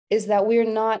is that we're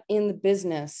not in the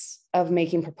business of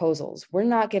making proposals. We're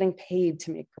not getting paid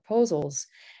to make proposals.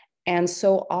 And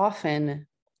so often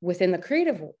within the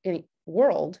creative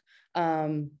world,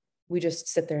 we just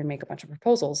sit there and make a bunch of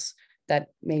proposals that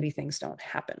maybe things don't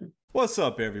happen. What's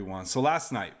up, everyone? So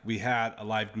last night we had a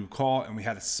live group call and we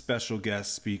had a special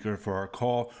guest speaker for our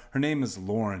call. Her name is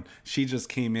Lauren. She just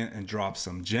came in and dropped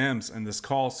some gems in this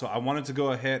call. So I wanted to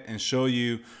go ahead and show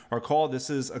you our call. This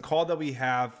is a call that we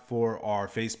have for our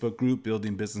Facebook group,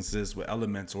 Building Businesses with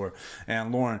Elementor.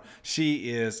 And Lauren,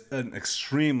 she is an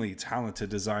extremely talented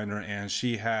designer and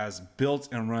she has built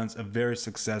and runs a very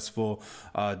successful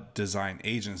design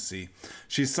agency.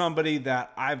 She's somebody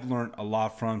that I've learned a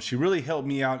lot from. She really helped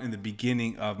me out in the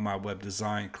beginning of my web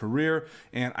design career,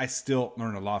 and I still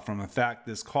learn a lot from. In fact,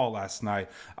 this call last night,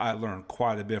 I learned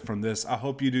quite a bit from this. I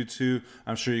hope you do too.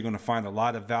 I'm sure you're going to find a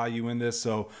lot of value in this,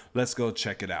 so let's go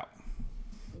check it out.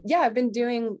 Yeah, I've been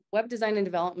doing web design and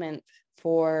development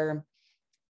for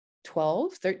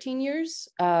 12, 13 years.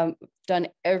 Done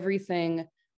everything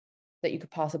that you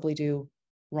could possibly do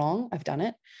wrong. I've done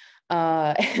it.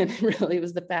 And really it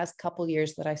was the past couple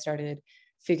years that I started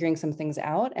figuring some things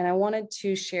out. And I wanted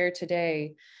to share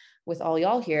today with all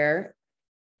y'all here,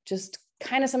 just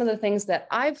kind of some of the things that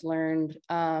I've learned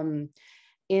in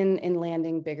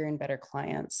landing bigger and better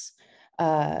clients.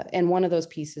 And one of those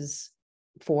pieces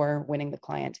for winning the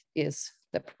client is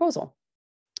the proposal.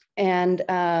 And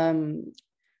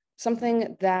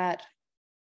something that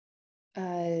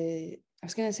I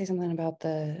was going to say something about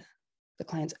the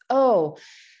clients. Oh,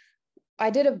 I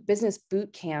did a business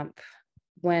boot camp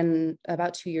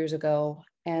about 2 years ago.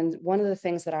 And one of the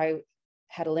things that I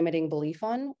had a limiting belief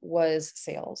on was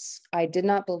sales. I did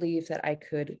not believe that I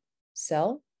could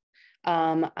sell.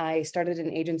 I started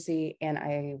an agency and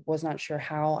I was not sure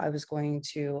how I was going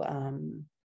to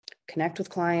connect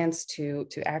with clients to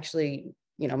actually,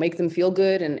 make them feel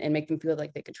good and make them feel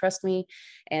like they could trust me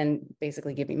and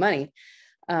basically give me money.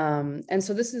 And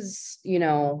so this is,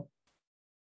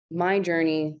 my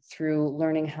journey through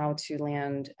learning how to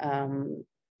land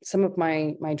some of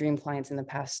my dream clients in the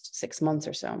past 6 months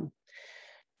or so.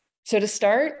 So to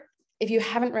start, if you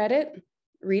haven't read it,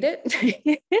 read it.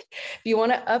 If you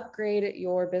want to upgrade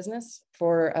your business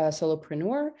for a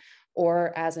solopreneur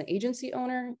or as an agency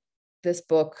owner, this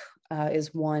book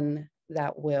is one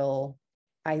that will,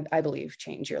 I believe,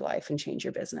 change your life and change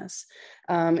your business.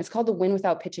 It's called The Win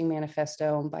Without Pitching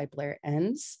Manifesto by Blair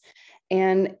Enns.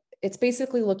 And it's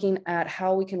basically looking at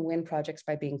how we can win projects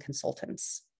by being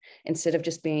consultants instead of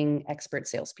just being expert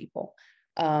salespeople.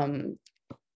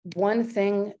 One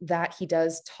thing that he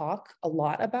does talk a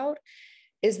lot about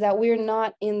is that we're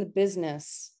not in the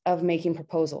business of making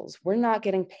proposals. We're not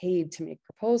getting paid to make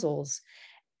proposals.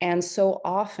 And so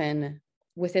often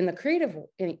within the creative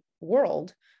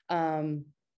world,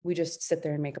 we just sit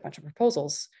there and make a bunch of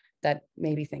proposals that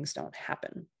maybe things don't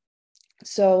happen.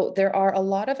 So there are a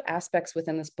lot of aspects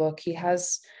within this book. He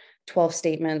has 12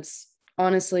 statements.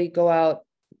 Honestly, go out,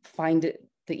 find it,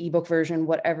 the ebook version,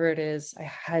 whatever it is. I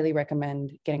highly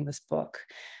recommend getting this book.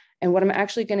 And what I'm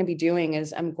actually going to be doing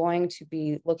is I'm going to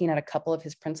be looking at a couple of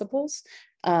his principles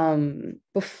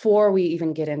before we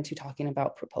even get into talking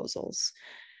about proposals.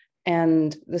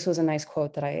 And this was a nice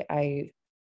quote that I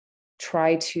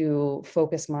try to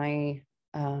focus my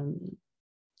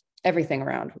everything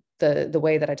around. The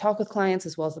way that I talk with clients,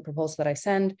 as well as the proposals that I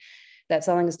send, that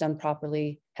selling is done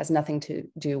properly has nothing to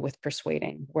do with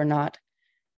persuading.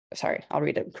 I'll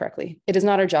read it correctly. It is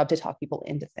not our job to talk people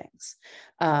into things.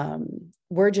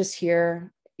 We're just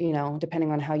here,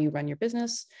 depending on how you run your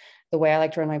business. The way I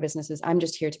like to run my business is I'm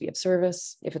just here to be of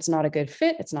service. If it's not a good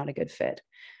fit, it's not a good fit.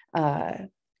 And,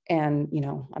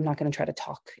 I'm not going to try to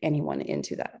talk anyone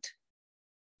into that.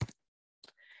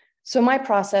 So my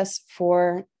process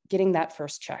for getting that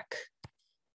first check,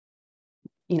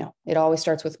 it always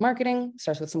starts with marketing,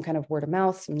 starts with some kind of word of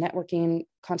mouth, some networking,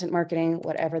 content marketing,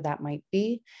 whatever that might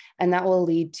be. And that will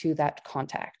lead to that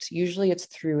contact. Usually it's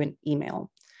through an email.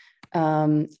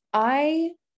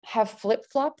 I have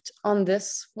flip-flopped on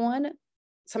this one.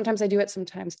 Sometimes I do it,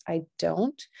 sometimes I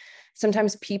don't.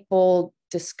 Sometimes people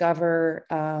discover,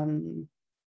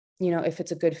 if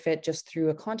it's a good fit just through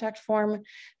a contact form,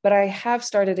 but I have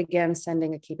started again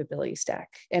sending a capability stack.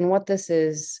 And what this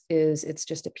is it's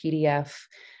just a PDF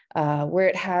where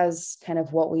it has kind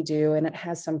of what we do and it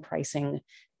has some pricing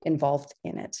involved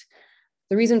in it.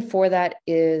 The reason for that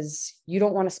is you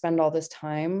don't want to spend all this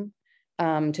time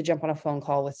to jump on a phone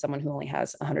call with someone who only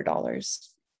has $100.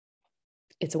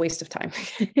 It's a waste of time.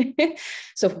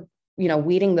 So,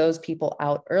 weeding those people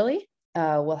out early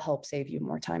will help save you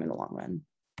more time in the long run.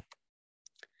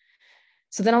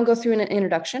 So then I'll go through an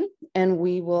introduction and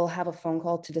we will have a phone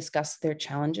call to discuss their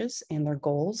challenges and their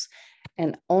goals.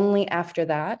 And only after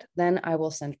that, then I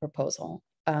will send a proposal.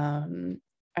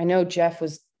 I know Jeff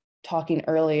was talking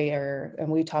earlier and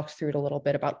we talked through it a little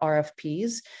bit about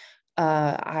RFPs.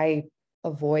 I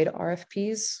avoid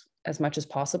RFPs as much as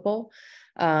possible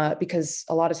because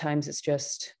a lot of times it's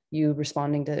just you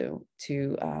responding to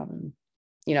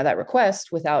that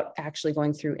request without actually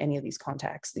going through any of these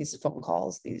contacts, these phone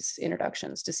calls, these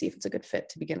introductions to see if it's a good fit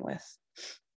to begin with.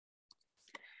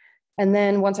 And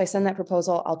then once I send that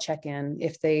proposal, I'll check in.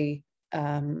 If they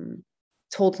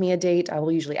told me a date, I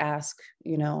will usually ask,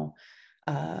 when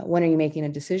are you making a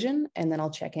decision? And then I'll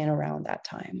check in around that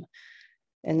time.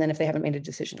 And then if they haven't made a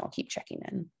decision, I'll keep checking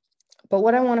in. But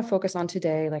what I want to focus on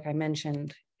today, like I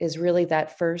mentioned, is really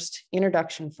that first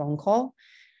introduction phone call,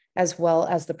 as well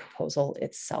as the proposal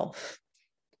itself.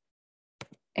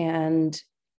 And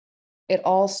it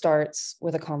all starts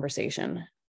with a conversation.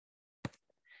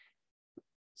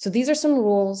 So these are some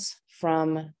rules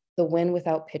from the Win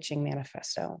Without Pitching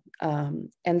manifesto. And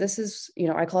this is,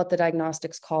 I call it the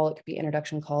diagnostics call. It could be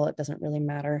introduction call. It doesn't really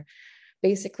matter.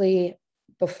 Basically,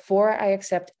 before I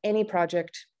accept any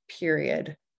project,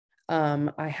 period,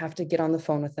 I have to get on the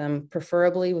phone with them,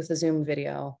 preferably with a Zoom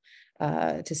video,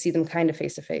 to see them kind of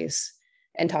face-to-face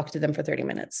and talk to them for 30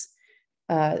 minutes.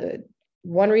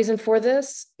 One reason for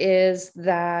this is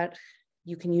that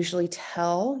you can usually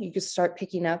tell, you can start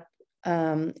picking up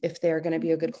if they're going to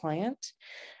be a good client.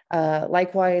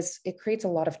 Likewise, it creates a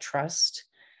lot of trust.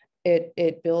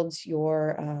 It builds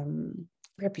your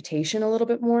reputation a little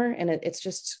bit more, and it's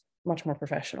just much more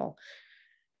professional.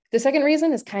 The second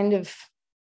reason is kind of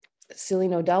silly,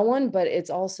 no dull one, but it's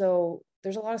also,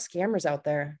 there's a lot of scammers out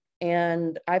there.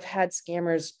 And I've had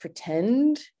scammers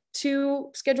pretend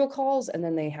to schedule calls and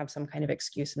then they have some kind of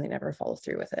excuse and they never follow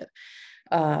through with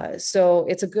it. So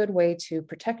it's a good way to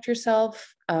protect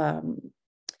yourself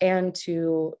and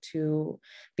to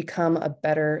become a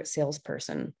better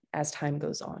salesperson as time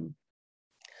goes on.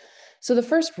 So the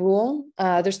first rule,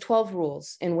 there's 12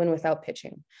 rules in Win Without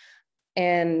Pitching.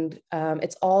 And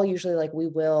it's all usually like we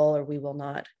will or we will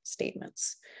not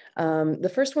statements.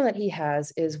 The first one that he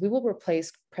has is we will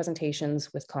replace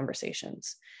presentations with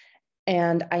conversations.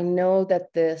 And I know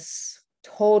that this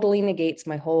totally negates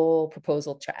my whole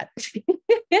proposal chat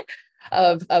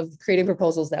of creating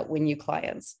proposals that win you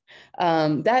clients.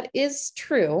 That is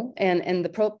true. And the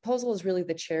proposal is really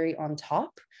the cherry on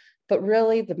top, but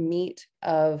really the meat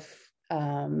of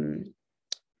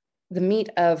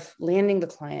landing the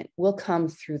client will come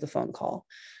through the phone call.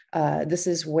 This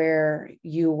is where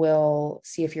you will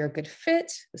see if you're a good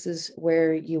fit. This is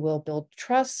where you will build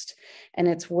trust. And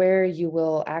it's where you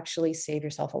will actually save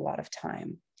yourself a lot of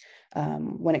time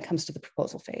when it comes to the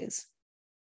proposal phase.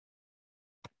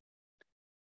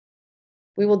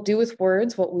 We will do with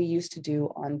words what we used to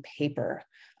do on paper.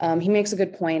 He makes a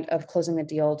good point of closing the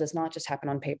deal does not just happen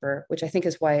on paper, which I think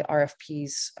is why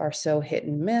RFPs are so hit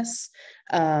and miss.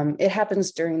 It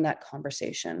happens during that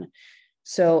conversation.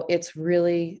 So it's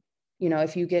really,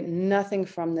 if you get nothing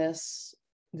from this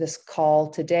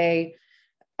call today,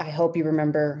 I hope you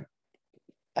remember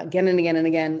again and again and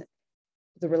again,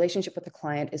 the relationship with the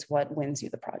client is what wins you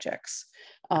the projects.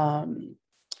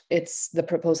 It's the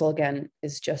proposal again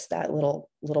is just that little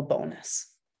bonus.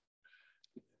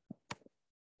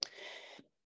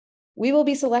 We will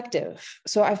be selective.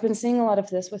 So I've been seeing a lot of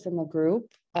this within the group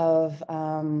of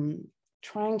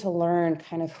trying to learn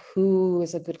kind of who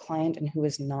is a good client and who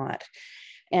is not.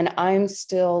 And I'm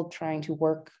still trying to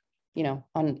work,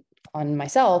 on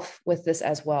myself with this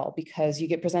as well, because you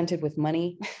get presented with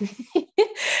money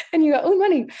and you go, oh,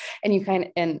 money.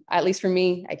 And and at least for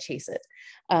me, I chase it.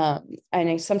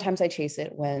 And sometimes I chase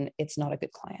it when it's not a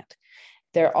good client.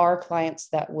 There are clients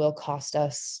that will cost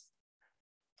us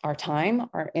our time,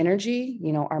 our energy,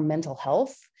 our mental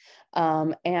health.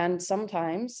 And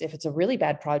sometimes if it's a really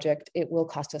bad project, it will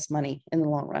cost us money in the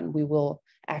long run. We will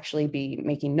actually be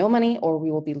making no money or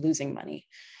we will be losing money.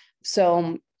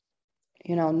 So,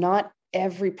 not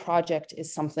every project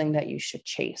is something that you should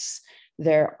chase.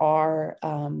 There are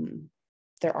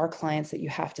clients that you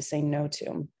have to say no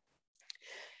to.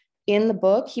 In the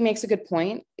book, he makes a good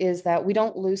point, is that we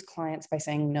don't lose clients by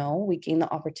saying no. We gain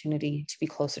the opportunity to be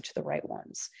closer to the right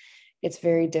ones. It's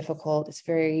very difficult. It's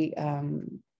very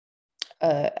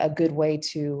a good way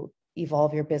to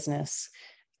evolve your business,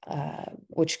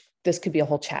 which this could be a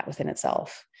whole chat within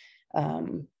itself,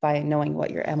 by knowing what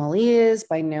your MLE is,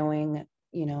 by knowing,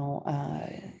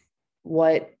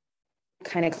 what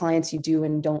kind of clients you do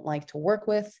and don't like to work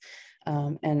with.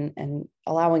 And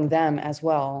allowing them as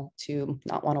well to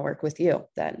not want to work with you,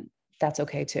 then that's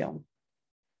okay too.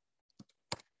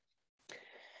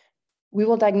 We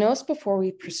will diagnose before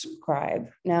we prescribe.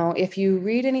 Now, if you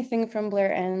read anything from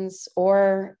Blair Enns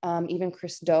or even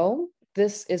Chris Do,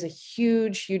 this is a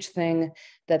huge, huge thing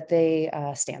that they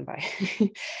stand by.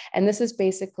 And this is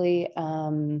basically,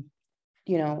 you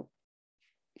know,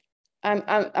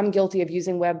 I'm guilty of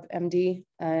using WebMD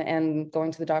and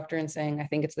going to the doctor and saying, I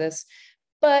think it's this.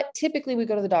 But typically we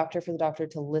go to the doctor for the doctor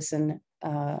to listen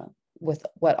with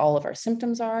what all of our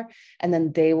symptoms are, and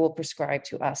then they will prescribe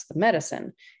to us the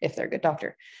medicine if they're a good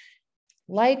doctor.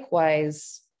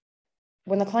 Likewise,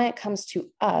 when the client comes to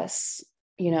us,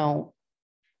 you know,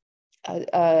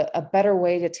 a better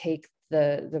way to take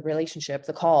the relationship,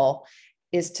 the call,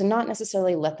 is to not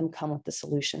necessarily let them come with the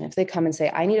solution. If they come and say,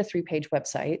 I need a 3-page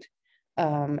website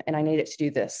and I need it to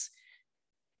do this,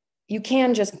 you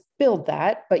can just build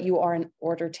that, but you are an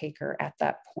order taker at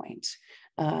that point.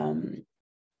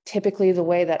 Typically, the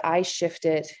way that I shift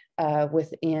it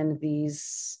within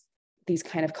these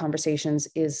kind of conversations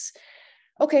is,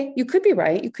 okay, you could be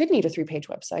right. You could need a 3-page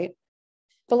website,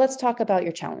 but let's talk about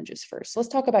your challenges first. Let's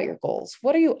talk about your goals.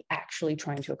 What are you actually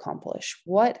trying to accomplish?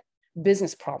 What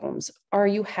business problems are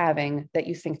you having that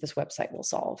you think this website will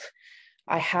solve?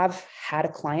 I have had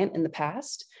a client in the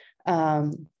past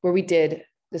where we did.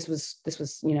 This was,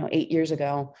 8 years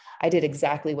ago. I did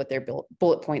exactly what their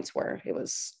bullet points were. It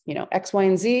was, X, Y,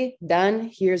 and Z,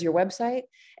 done. Here's your website.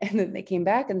 And then they came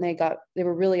back and they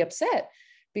were really upset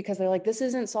because they're like, this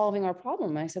isn't solving our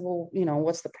problem. And I said, well,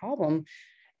 what's the problem?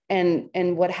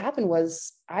 And what happened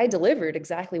was I delivered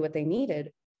exactly what they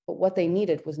needed, but what they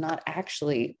needed was not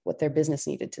actually what their business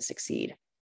needed to succeed.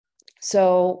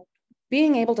 So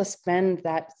being able to spend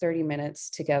that 30 minutes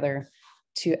together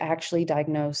to actually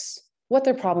diagnose what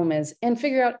their problem is and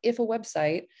figure out if a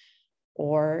website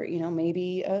or,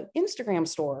 maybe an Instagram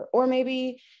store, or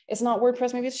maybe it's not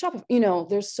WordPress, maybe it's Shopify.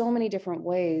 There's so many different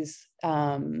ways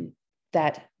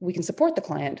that we can support the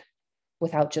client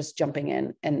without just jumping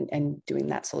in and doing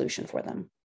that solution for them.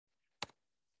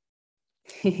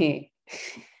 We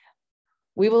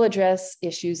will address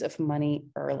issues of money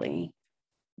early.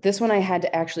 This one I had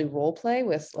to actually role play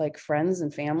with like friends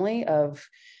and family of,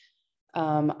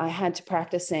 I had to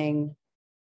practice saying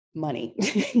money.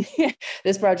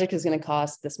 This project is going to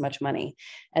cost this much money.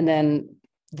 And then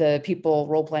the people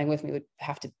role playing with me would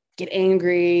have to get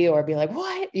angry or be like,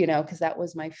 what, because that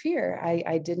was my fear.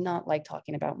 I did not like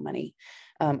talking about money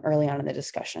early on in the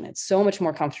discussion. It's so much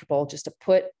more comfortable just to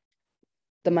put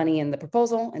the money in the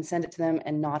proposal and send it to them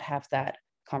and not have that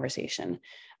conversation.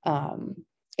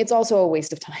 It's also a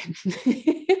waste of time.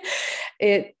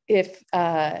 If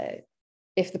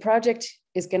the project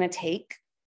is going to take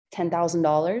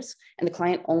 $10,000 and the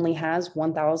client only has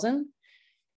 $1,000,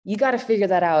 you got to figure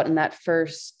that out in that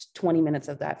first 20 minutes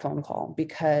of that phone call,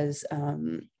 because,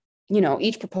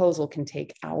 each proposal can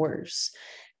take hours.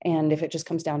 And if it just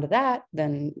comes down to that,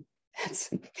 then that's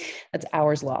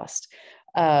hours lost.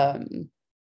 Another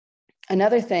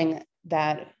thing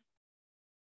that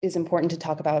is important to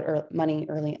talk about money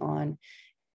early on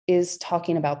is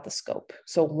talking about the scope.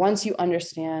 So once you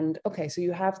understand, okay, so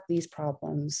you have these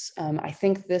problems, I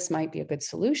think this might be a good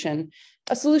solution.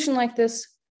 A solution like this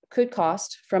could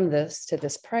cost from this to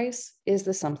this price. Is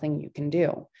this something you can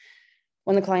do?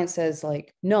 When the client says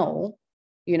like, no,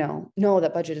 no,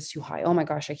 that budget is too high. Oh my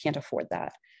gosh, I can't afford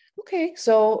that. Okay,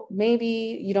 so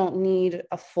maybe you don't need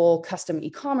a full custom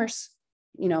e-commerce.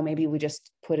 Maybe we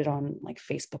just put it on like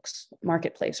Facebook's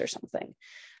marketplace or something.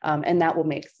 And that will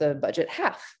make the budget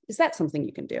half. Is that something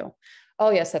you can do? Oh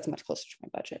yes, that's much closer to my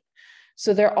budget.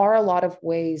 So there are a lot of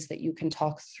ways that you can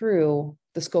talk through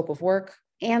the scope of work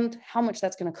and how much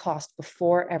that's going to cost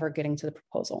before ever getting to the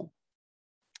proposal.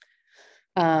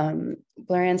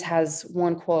 Blair Enns has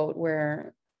one quote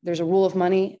where there's a rule of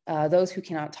money. Those who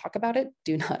cannot talk about it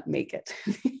do not make it,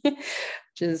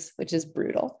 which is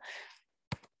brutal.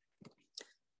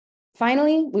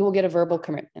 Finally, we will get a verbal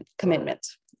commitment.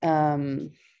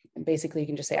 Basically, you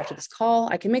can just say after this call,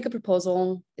 I can make a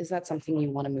proposal. Is that something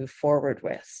you want to move forward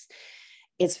with?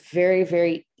 It's very,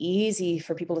 very easy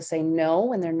for people to say no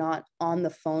when they're not on the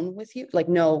phone with you. Like,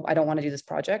 no, I don't want to do this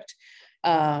project.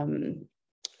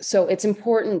 So it's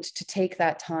important to take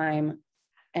that time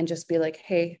and just be like,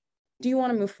 hey, do you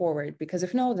want to move forward? Because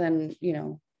if no, then,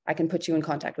 I can put you in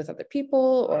contact with other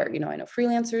people, or, I know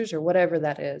freelancers or whatever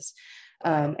that is.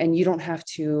 And you don't have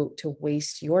to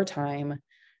waste your time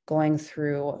going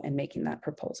through and making that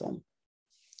proposal.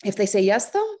 If they say yes,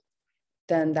 though,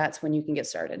 then that's when you can get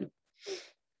started.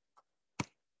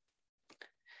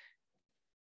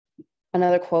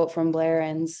 Another quote from Blair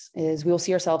Enns is, we will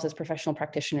see ourselves as professional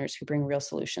practitioners who bring real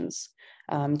solutions.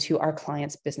 to our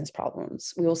clients' business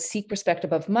problems. We will seek respect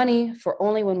above money, for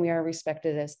only when we are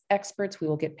respected as experts, we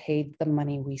will get paid the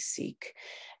money we seek.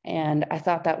 And I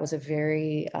thought that was a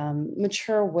very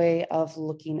mature way of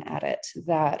looking at it,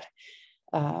 that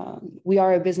we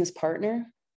are a business partner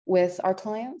with our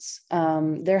clients.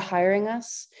 They're hiring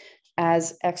us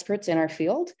as experts in our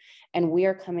field, and we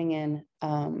are coming in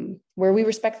where we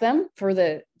respect them for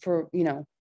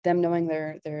them knowing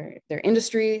their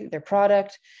industry, their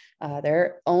product,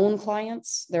 their own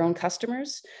clients, their own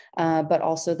customers, but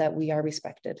also that we are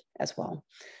respected as well.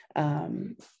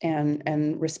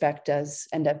 And respect does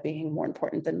end up being more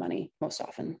important than money most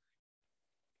often.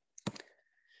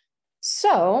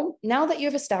 So now that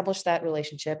you've established that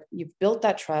relationship, you've built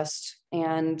that trust,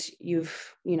 and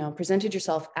you've presented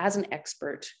yourself as an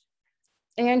expert,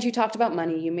 and you talked about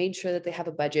money, you made sure that they have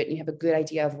a budget and you have a good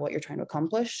idea of what you're trying to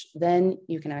accomplish, then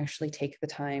you can actually take the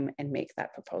time and make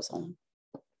that proposal.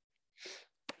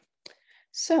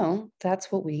 So that's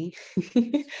what I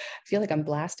feel like I'm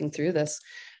blasting through this,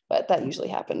 but that usually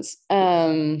happens.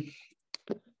 So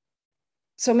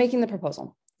making the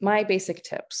proposal, my basic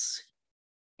tips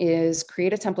is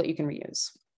create a template you can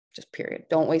reuse, just period.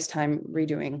 Don't waste time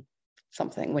redoing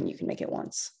something when you can make it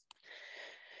once.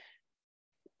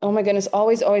 Oh my goodness,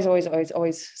 always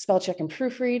spell check and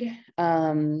proofread.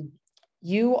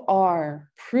 You are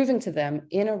proving to them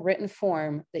in a written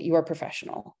form that you are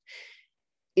professional.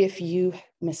 If you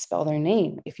misspell their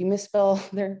name, if you misspell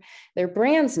their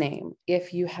brand's name,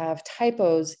 if you have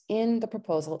typos in the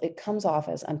proposal, it comes off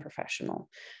as unprofessional.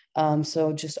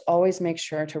 So just always make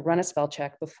sure to run a spell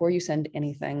check before you send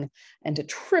anything, and to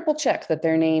triple check that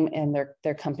their name and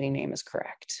their company name is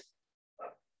correct.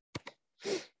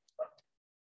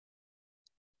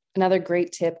 Another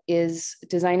great tip is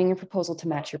designing your proposal to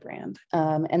match your brand.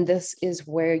 And this is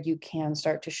where you can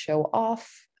start to show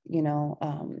off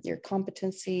your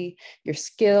competency, your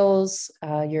skills,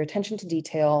 your attention to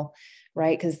detail,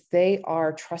 right? Because they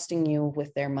are trusting you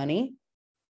with their money.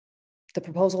 The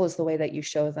proposal is the way that you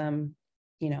show them,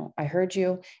 I heard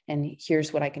you, and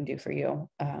here's what I can do for you.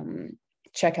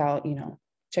 Check out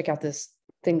this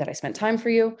thing that I spent time for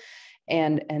you,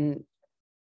 and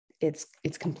it's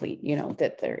complete,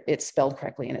 that it's spelled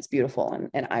correctly and it's beautiful,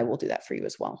 and I will do that for you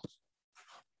as well.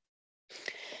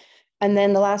 And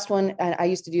then the last one, and I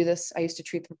used to do this, I used to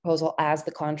treat the proposal as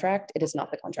the contract. It is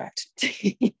not the contract.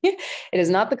 It is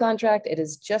not the contract. It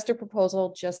is just a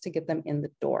proposal just to get them in the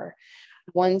door.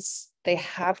 Once they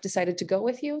have decided to go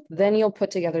with you, then you'll put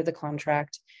together the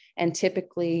contract. And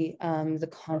typically the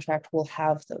contract will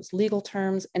have those legal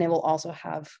terms, and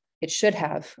it should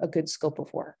have a good scope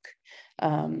of work.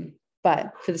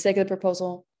 But for the sake of the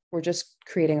proposal, we're just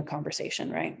creating a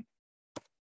conversation, right?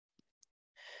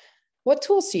 What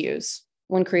tools to use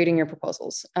when creating your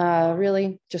proposals?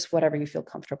 Really, just whatever you feel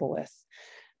comfortable with.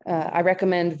 I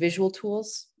recommend visual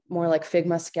tools, more like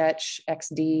Figma, Sketch,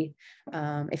 XD.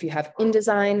 If you have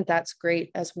InDesign, that's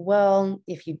great as well.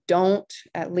 If you don't,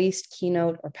 at least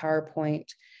Keynote or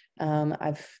PowerPoint.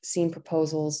 I've seen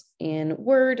proposals in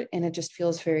Word, and it just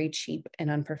feels very cheap and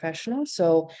unprofessional.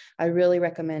 So I really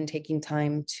recommend taking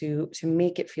time to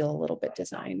make it feel a little bit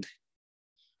designed.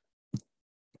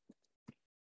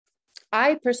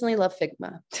 I personally love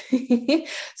Figma.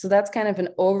 So that's kind of an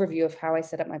overview of how I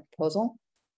set up my proposal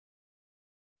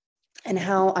and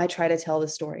how I try to tell the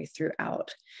story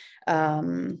throughout.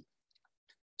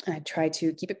 I try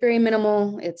to keep it very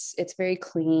minimal. It's very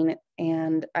clean.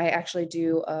 And I actually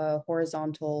do a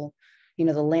horizontal,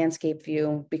 the landscape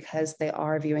view, because they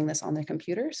are viewing this on their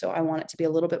computer. So I want it to be a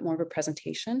little bit more of a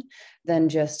presentation than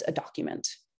just a document.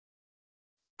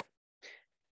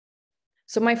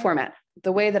 So my format,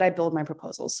 the way that I build my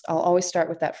proposals, I'll always start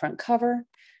with that front cover.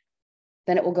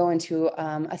 Then it will go into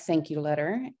a thank you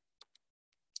letter.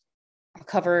 I'll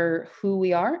cover who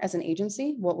we are as an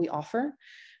agency, what we offer.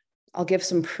 I'll give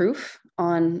some proof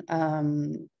on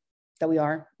that we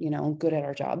are, good at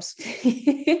our jobs,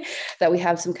 that we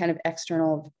have some kind of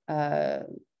external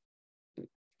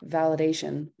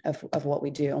validation of what we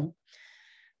do.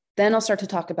 Then I'll start to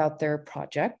talk about their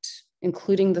project,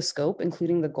 including the scope,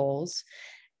 including the goals,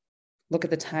 look at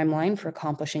the timeline for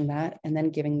accomplishing that, and then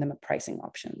giving them pricing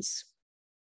options.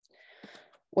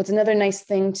 What's another nice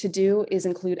thing to do is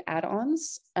include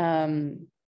add-ons.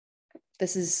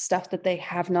 This is stuff that they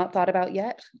have not thought about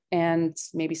yet, and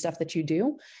maybe stuff that you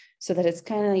do, so that it's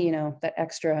kind of, that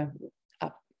extra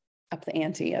up the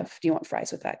ante of, do you want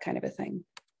fries with that kind of a thing.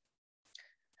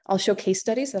 I'll show case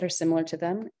studies that are similar to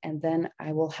them, and then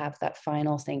I will have that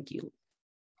final thank you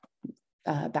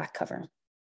back cover.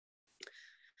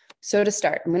 So to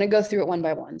start, I'm going to go through it one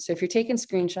by one. So if you're taking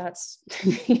screenshots,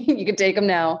 you can take them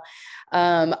now.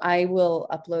 I will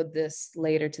upload this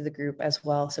later to the group as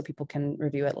well, so people can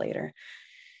review it later.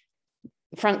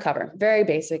 Front cover, very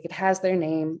basic. It has their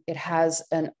name. It has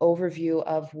an overview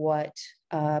of what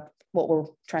we're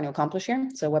trying to accomplish here.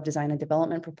 So web design and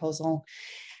development proposal.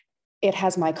 It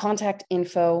has my contact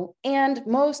info, and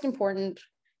most important,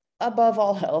 above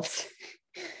all else,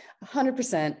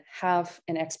 100% have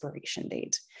an expiration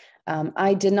date.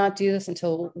 I did not do this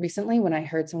until recently when I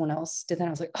heard someone else did that.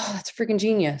 I was like, oh, that's freaking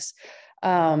genius.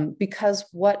 Because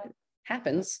what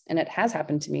happens, and it has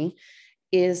happened to me,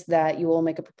 is that you will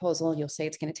make a proposal, you'll say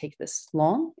it's going to take this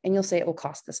long, and you'll say it will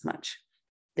cost this much.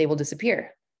 They will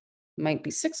disappear. It might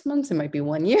be 6 months, it might be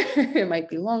 1 year, it might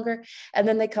be longer. And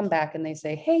then they come back and they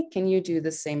say, hey, can you do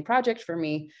the same project for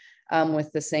me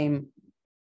with the same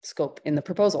scope in the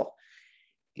proposal?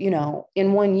 You know,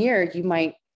 in 1 year, you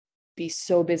might be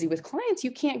so busy with clients,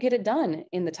 you can't get it done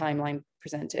in the timeline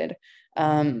presented.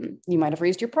 You might have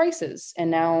raised your prices,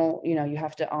 and now, you know, you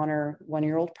have to honor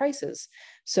 1-year-old prices.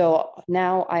 So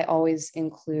now I always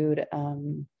include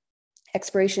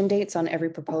expiration dates on every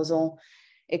proposal.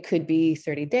 It could be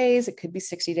 30 days, it could be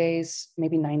 60 days,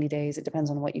 maybe 90 days. It depends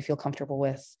on what you feel comfortable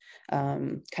with,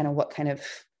 kind of what kind of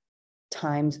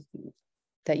times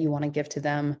that you want to give to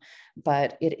them.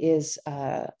 But it is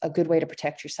a good way to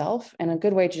protect yourself, and a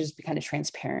good way to just be kind of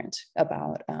transparent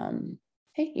about,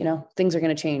 hey, you know, things are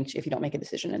going to change if you don't make a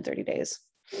decision in 30 days.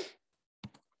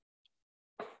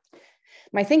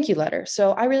 My thank you letter.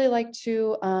 So I really like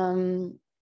to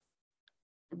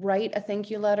write a thank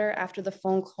you letter after the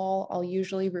phone call. I'll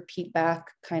usually repeat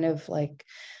back kind of like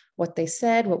what they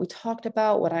said, what we talked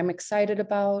about, what I'm excited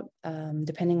about,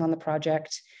 depending on the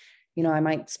project. You know, I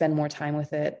might spend more time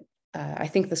with it. I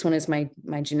think this one is my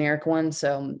generic one.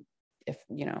 So if,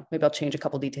 you know, maybe I'll change a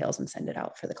couple details and send it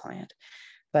out for the client.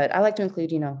 But I like to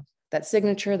include, you know, that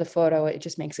signature, the photo. It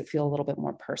just makes it feel a little bit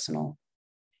more personal.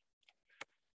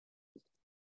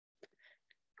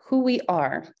 Who we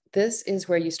are. This is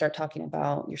where you start talking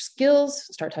about your skills,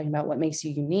 start talking about what makes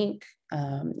you unique.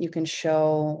 You can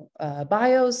show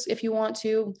bios if you want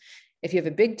to. If you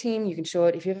have a big team, you can show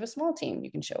it. If you have a small team,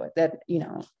 you can show it. That, you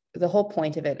know, the whole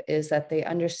point of it is that they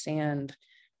understand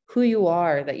who you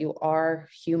are, that you are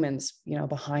humans, you know,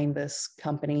 behind this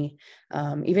company.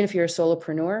 Even if you're a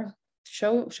solopreneur,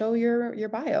 show your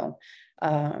bio,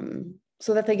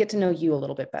 so that they get to know you a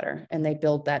little bit better and they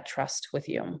build that trust with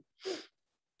you.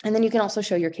 And then you can also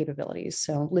show your capabilities.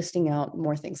 So listing out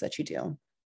more things that you do.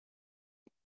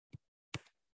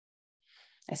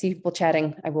 I see people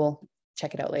chatting. I will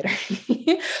check it out later.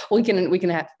 we can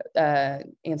have,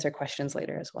 answer questions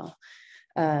later as well.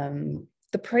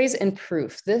 The praise and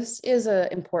proof. This is an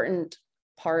important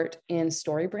part in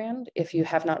StoryBrand. If you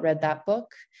have not read that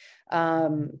book,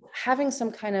 having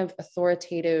some kind of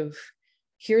authoritative,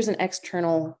 here's an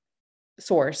external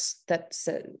source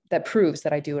that proves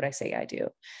that I do what I say I do.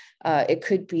 It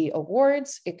could be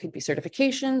awards, it could be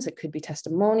certifications, it could be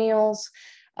testimonials,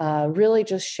 really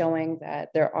just showing that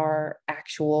there are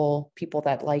actual people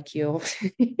that like you,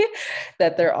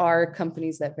 that there are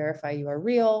companies that verify you are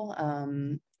real,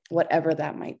 whatever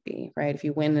that might be, right? If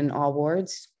you win in all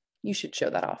awards, you should show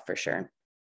that off for sure.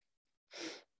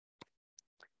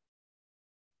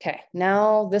 Okay,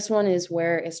 now this one is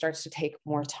where it starts to take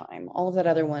more time. All of that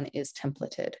other one is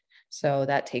templated, so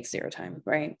that takes 0 time,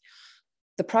 right?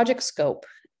 The project scope.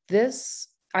 This,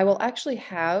 I will actually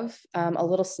have a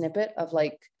little snippet of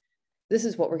like, this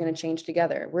is what we're going to change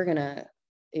together. We're going to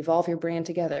evolve your brand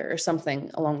together or something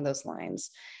along those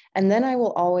lines. And then I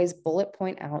will always bullet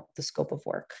point out the scope of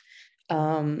work.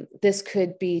 This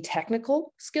could be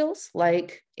technical skills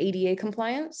like ADA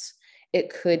compliance. It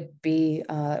could be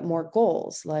more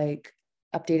goals like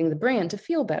updating the brand to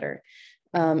feel better,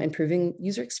 improving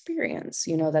user experience.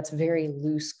 You know, that's very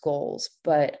loose goals,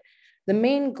 but the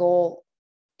main goal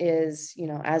is, you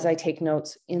know, as I take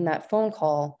notes in that phone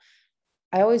call,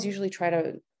 I always usually try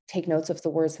to take notes of the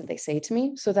words that they say to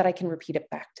me so that I can repeat it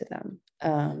back to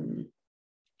them.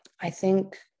 I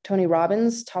think Tony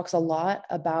Robbins talks a lot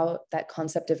about that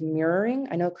concept of mirroring.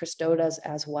 I know Christo does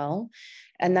as well.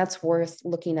 And that's worth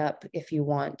looking up if you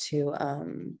want to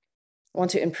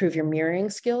improve your mirroring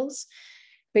skills.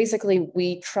 Basically,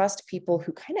 we trust people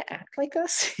who kind of act like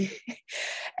us.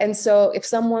 And so if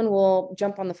someone will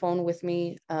jump on the phone with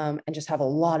me and just have a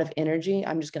lot of energy,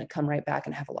 I'm just going to come right back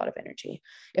and have a lot of energy.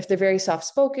 If they're very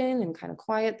soft-spoken and kind of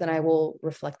quiet, then I will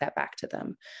reflect that back to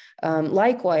them.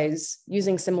 Likewise,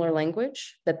 using similar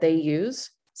language that they use,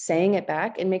 saying it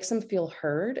back, it makes them feel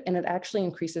heard, and it actually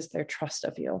increases their trust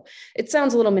of you. It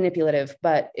sounds a little manipulative,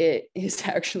 but it is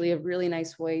actually a really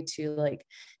nice way to like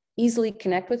easily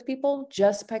connect with people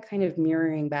just by kind of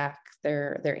mirroring back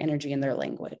their energy and their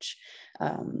language.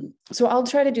 So I'll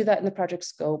try to do that in the project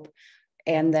scope.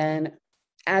 And then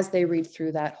as they read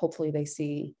through that, hopefully they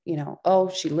see, you know, oh,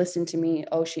 she listened to me.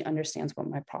 Oh, she understands what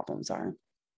my problems are.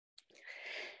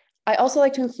 I also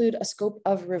like to include a scope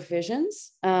of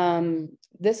revisions.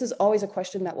 This is always a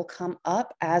question that will come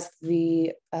up as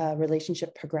the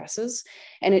relationship progresses,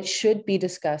 and it should be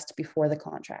discussed before the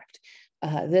contract.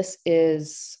 This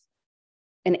is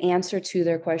an answer to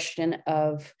their question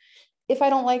of, if I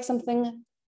don't like something,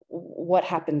 what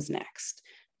happens next?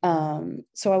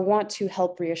 So I want to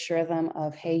help reassure them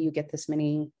of, hey, you get this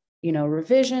many, you know,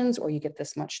 revisions, or you get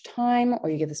this much time, or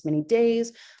you get this many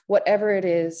days, whatever it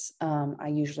is. I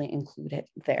usually include it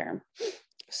there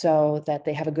so that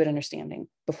they have a good understanding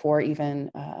before even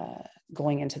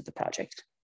going into the project.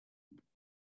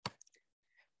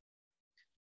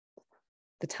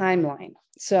 The timeline.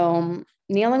 So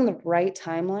nailing the right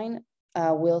timeline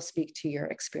will speak to your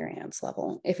experience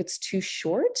level. If it's too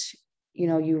short, you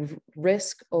know, you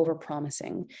risk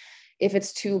overpromising. If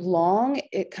it's too long,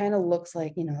 it kind of looks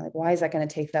like, you know, like, why is that going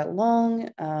to take that long?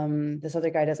 This other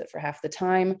guy does it for half the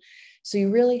time. So you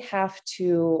really have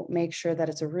to make sure that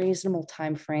it's a reasonable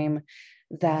time frame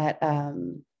that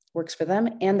works for them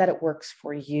and that it works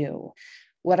for you.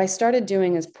 What I started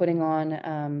doing is putting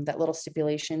on that little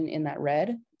stipulation in that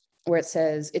red where it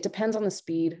says, it depends on the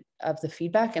speed of the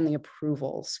feedback and the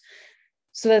approvals,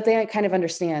 so that they kind of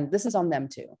understand this is on them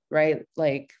too, right?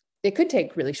 Like, it could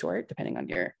take really short depending on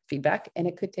your feedback, and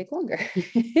it could take longer.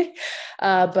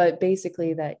 But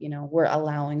basically that, you know, we're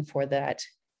allowing for that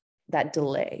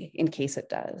delay in case it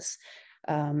does.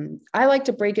 I like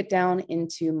to break it down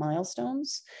into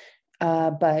milestones,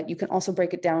 but you can also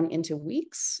break it down into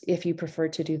weeks if you prefer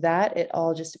to do that. It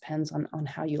all just depends on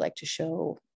how you like to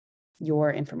show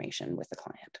your information with the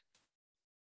client.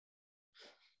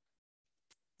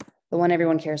 The one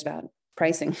everyone cares about,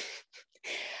 pricing.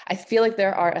 I feel like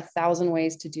there are 1,000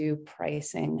 ways to do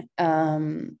pricing.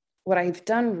 What I've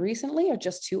done recently are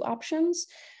just 2 options.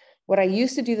 What I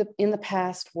used to do in the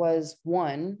past was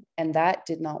 1, and that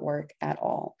did not work at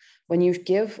all. When you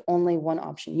give only 1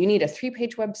 option, you need a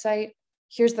 3-page website.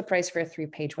 Here's the price for a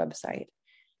 3-page website.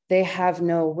 They have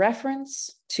no reference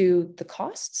to the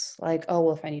costs. Like, oh,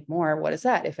 well, if I need more, what is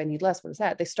that? If I need less, what is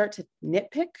that? They start to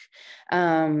nitpick.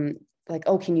 Like,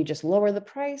 oh, can you just lower the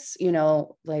price? You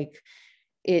know, like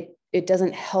it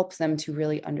doesn't help them to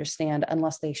really understand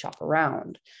unless they shop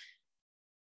around.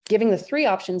 Giving the 3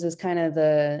 options is kind of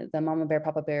the mama bear,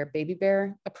 papa bear, baby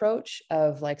bear approach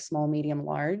of like small, medium,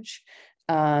 large.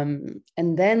 And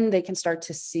then they can start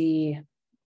to see,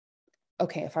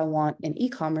 okay, if I want an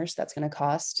e-commerce, that's going to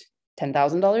cost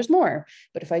 $10,000 more.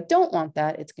 But if I don't want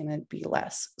that, it's going to be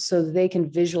less. So they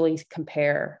can visually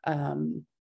compare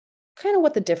kind of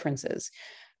what the difference is.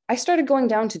 I started going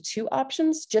down to 2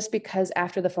 options just because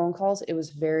after the phone calls, it was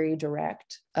very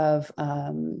direct of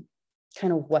kind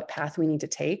of what path we need to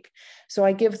take. So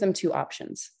I give them 2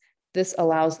 options. This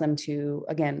allows them to,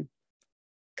 again,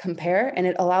 compare, and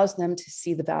it allows them to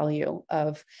see the value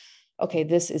of, okay,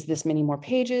 this is this many more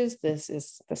pages, this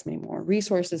is this many more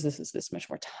resources, this is this much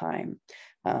more time.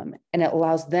 And it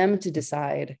allows them to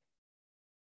decide,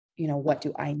 you know, what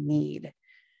do I need?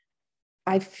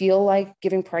 I feel like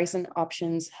giving pricing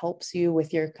options helps you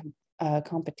with your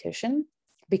competition,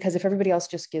 because if everybody else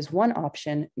just gives 1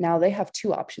 option, now they have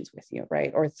 2 options with you,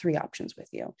 right? Or 3 options with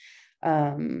you.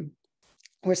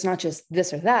 Where it's not just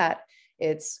this or that,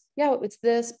 it's, yeah, it's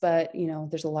this, but, you know,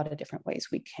 there's a lot of different ways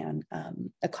we can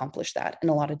accomplish that,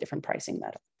 and a lot of different pricing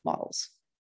models.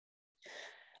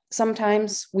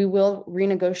 Sometimes we will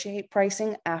renegotiate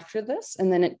pricing after this,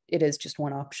 and then it is just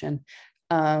 1 option.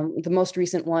 The most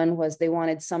recent one was they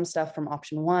wanted some stuff from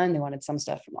option 1, they wanted some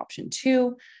stuff from option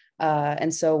 2.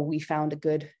 And so we found a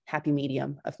good happy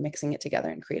medium of mixing it together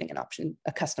and creating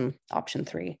a custom option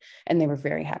 3. And they were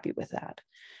very happy with that.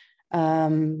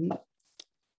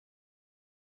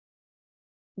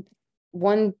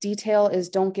 One detail is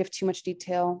don't give too much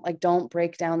detail. Like, don't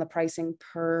break down the pricing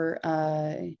per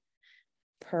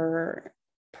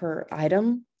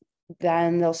item.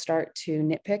 Then they'll start to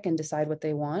nitpick and decide what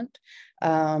they want.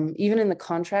 Even in the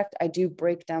contract, I do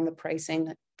break down the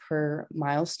pricing per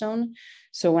milestone.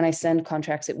 So when I send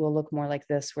contracts, it will look more like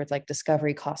this, where it's like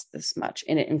discovery costs this much,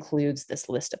 and it includes this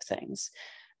list of things.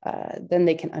 Then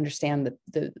they can understand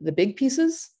the big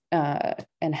pieces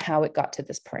and how it got to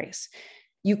this price.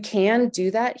 You can do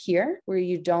that here where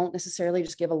you don't necessarily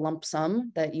just give a lump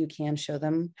sum, that you can show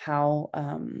them how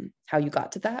you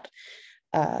got to that.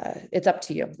 It's up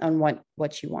to you on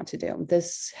what you want to do.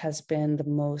 This has been the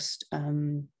most,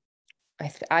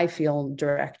 I feel,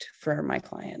 direct for my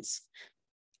clients.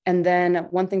 And then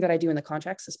one thing that I do in the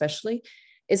contracts, especially,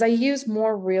 is I use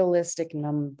more realistic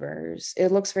numbers.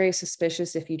 It looks very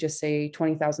suspicious if you just say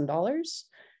 $20,000. It's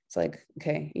like,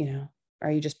 okay,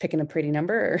 are you just picking a pretty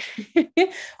number,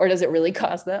 or does it really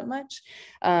cost that much?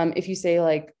 If you say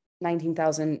like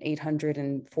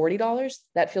 $19,840,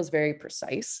 that feels very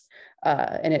precise,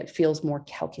 and it feels more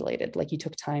calculated, like you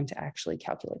took time to actually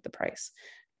calculate the price.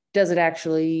 Does it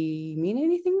actually mean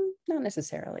anything? Not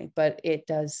necessarily, but it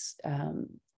does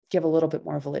give a little bit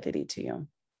more validity to you,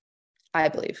 I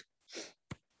believe.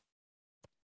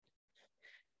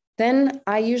 Then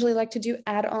I usually like to do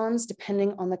add-ons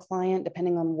depending on the client,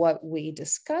 depending on what we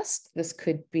discussed. This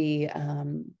could be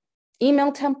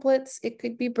email templates, it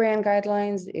could be brand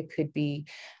guidelines, it could be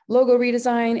logo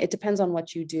redesign. It depends on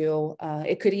what you do.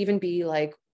 It could even be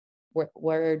like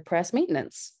WordPress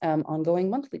maintenance, ongoing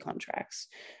monthly contracts.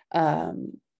 I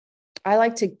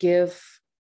like to give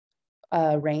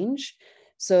a range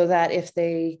so that if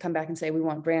they come back and say, we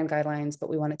want brand guidelines, but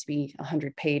we want it to be a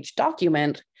 100-page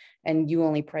document, and you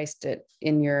only priced it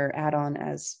in your add-on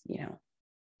as,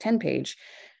 10-page,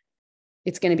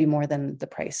 it's going to be more than the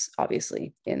price,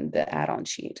 obviously, in the add-on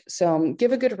sheet. So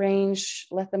give a good range,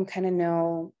 let them kind of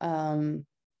know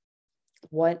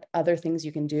what other things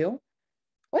you can do.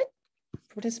 What?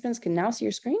 Participants can now see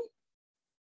your screen?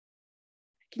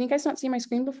 Can you guys not see my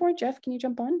screen before? Jeff, can you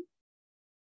jump on?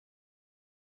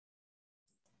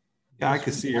 Yeah, I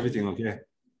could see everything okay.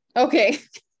 Okay.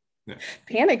 Yeah.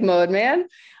 Panic mode, man.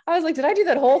 I was like, did I do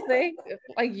that whole thing?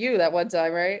 Like you that one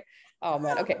time, right? Oh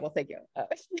man. Okay, well, thank you. All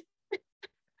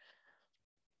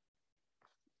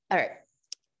right.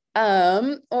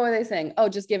 What were they saying? Oh,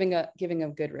 just giving a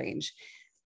good range.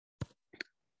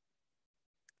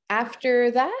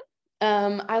 After that,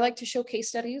 I like to show case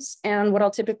studies. And what I'll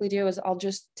typically do is I'll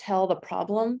just tell the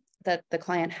problem that the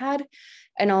client had,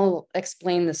 and I'll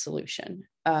explain the solution.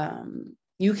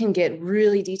 You can get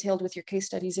really detailed with your case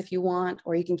studies if you want,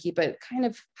 or you can keep it kind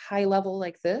of high level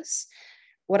like this.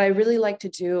 What I really like to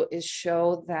do is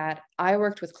show that I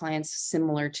worked with clients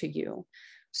similar to you.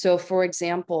 So for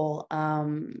example,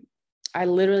 I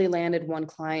literally landed one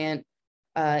client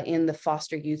in the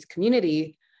foster youth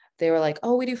community. They were like,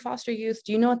 oh, we do foster youth.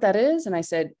 Do you know what that is? And I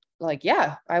said, like,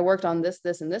 yeah, I worked on this,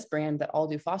 and this brand that all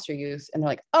do foster youth. And they're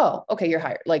like, oh, okay, you're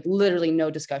hired. Like literally no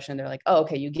discussion. They're like, oh,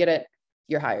 okay, you get it.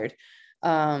 You're hired.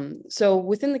 So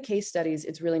within the case studies,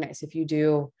 it's really nice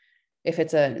if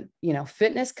it's a,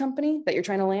 fitness company that you're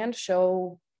trying to land,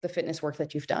 show the fitness work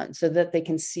that you've done so that they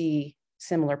can see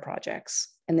similar projects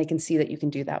and they can see that you can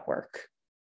do that work.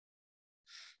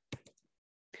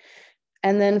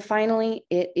 And then finally,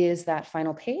 it is that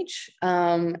final page.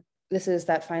 This is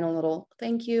that final little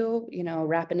thank you,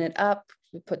 wrapping it up.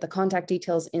 We put the contact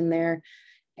details in there.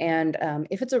 And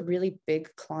if it's a really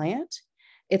big client,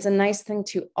 it's a nice thing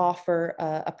to offer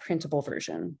a printable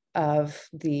version of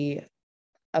the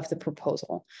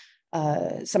proposal.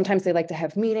 Sometimes they like to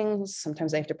have meetings.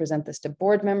 Sometimes they have to present this to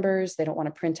board members. They don't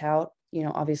want to print out,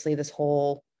 obviously this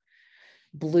whole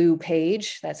blue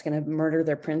page that's going to murder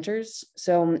their printers.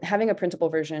 So having a printable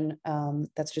version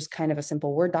that's just kind of a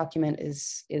simple Word document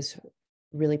is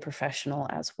really professional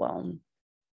as well.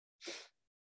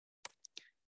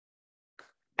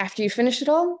 After you finish it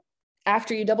all,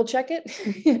 after you double check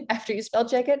it, after you spell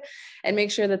check it and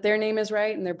make sure that their name is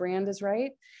right and their brand is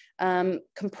right,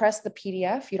 compress the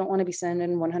PDF. You don't want to be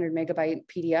sending 100 megabyte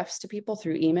PDFs to people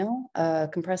through email.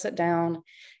 Compress it down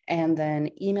and then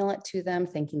email it to them,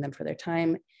 thanking them for their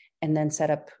time, and then set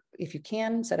up, if you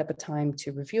can, set up a time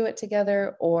to review it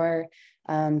together, or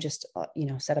just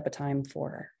set up a time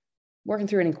for working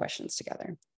through any questions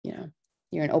together.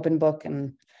 You're an open book,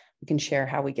 and we can share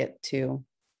how we get to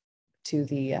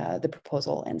the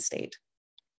proposal end state.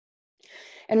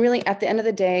 And really, at the end of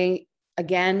the day,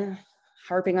 again,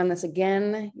 harping on this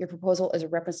again, your proposal is a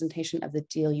representation of the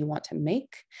deal you want to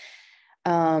make.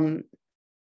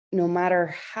 No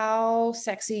matter how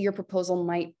sexy your proposal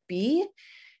might be,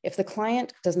 if the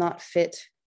client does not fit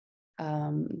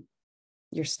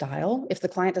your style, if the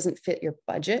client doesn't fit your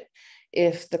budget,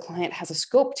 if the client has a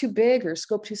scope too big or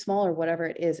scope too small or whatever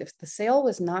it is, if the sale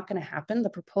was not going to happen, the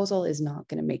proposal is not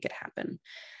going to make it happen.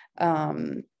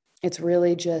 It's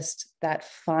really just that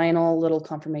final little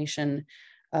confirmation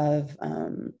of,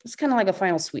 it's kind of like a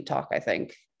final sweet talk, I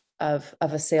think, of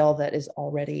a sale that is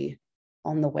already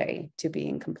on the way to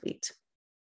being complete.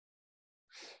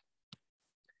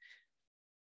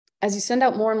 as you send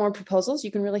out more and more proposals,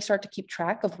 you can really start to keep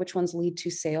track of which ones lead to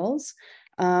sales.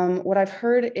 What I've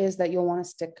heard is that you'll want to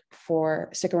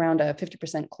stick around a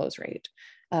 50% close rate,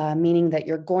 meaning that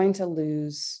you're going to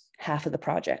lose half of the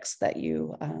projects that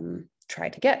you try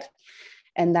to get.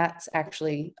 And that's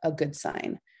actually a good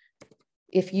sign.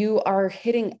 If you are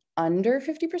hitting under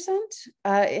 50%,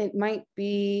 it might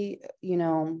be,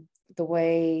 the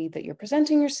way that you're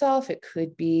presenting yourself. It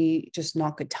could be just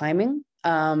not good timing.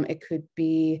 It could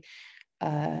be,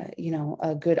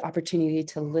 a good opportunity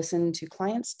to listen to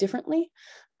clients differently.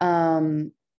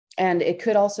 And it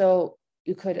could also,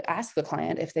 you could ask the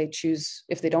client if they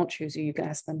don't choose you, you can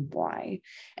ask them why,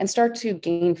 and start to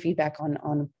gain feedback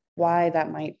on why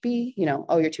that might be,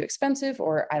 oh, you're too expensive,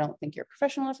 or I don't think you're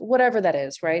professional enough, whatever that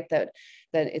is, right? That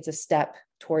it's a step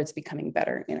towards becoming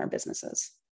better in our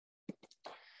businesses.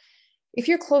 If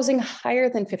you're closing higher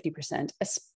than 50%,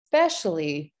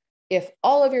 especially if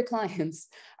all of your clients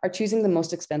are choosing the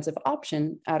most expensive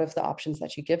option out of the options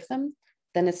that you give them,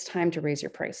 then it's time to raise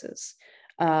your prices.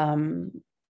 It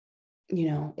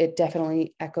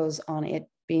definitely echoes on it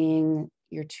being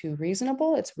you're too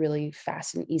reasonable. It's really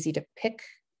fast and easy to pick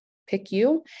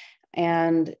you.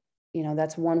 And,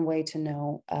 that's one way to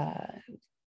know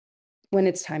when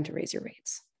it's time to raise your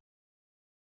rates.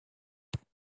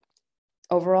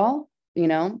 Overall,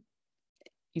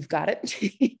 you've got it.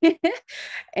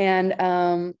 And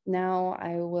now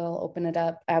I will open it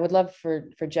up. I would love for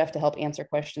Jeff to help answer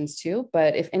questions too,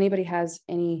 but if anybody has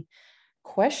any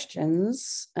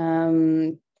questions,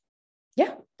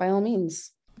 yeah, by all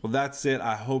means. Well, that's it.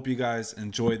 I hope you guys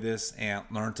enjoyed this and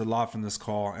learned a lot from this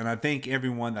call. And I thank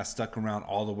everyone that stuck around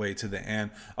all the way to the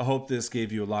end. I hope this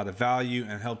gave you a lot of value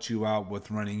and helped you out with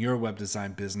running your web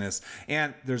design business.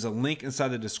 And there's a link inside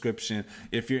the description.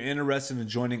 If you're interested in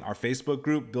joining our Facebook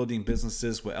group, Building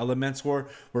Businesses with Elementor,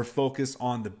 we're focused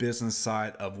on the business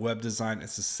side of web design.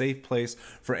 It's a safe place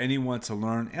for anyone to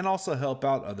learn and also help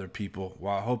out other people.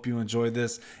 Well, I hope you enjoyed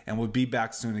this, and we'll be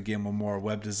back soon again with more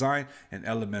web design and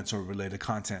Elementor related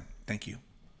content. Thank you.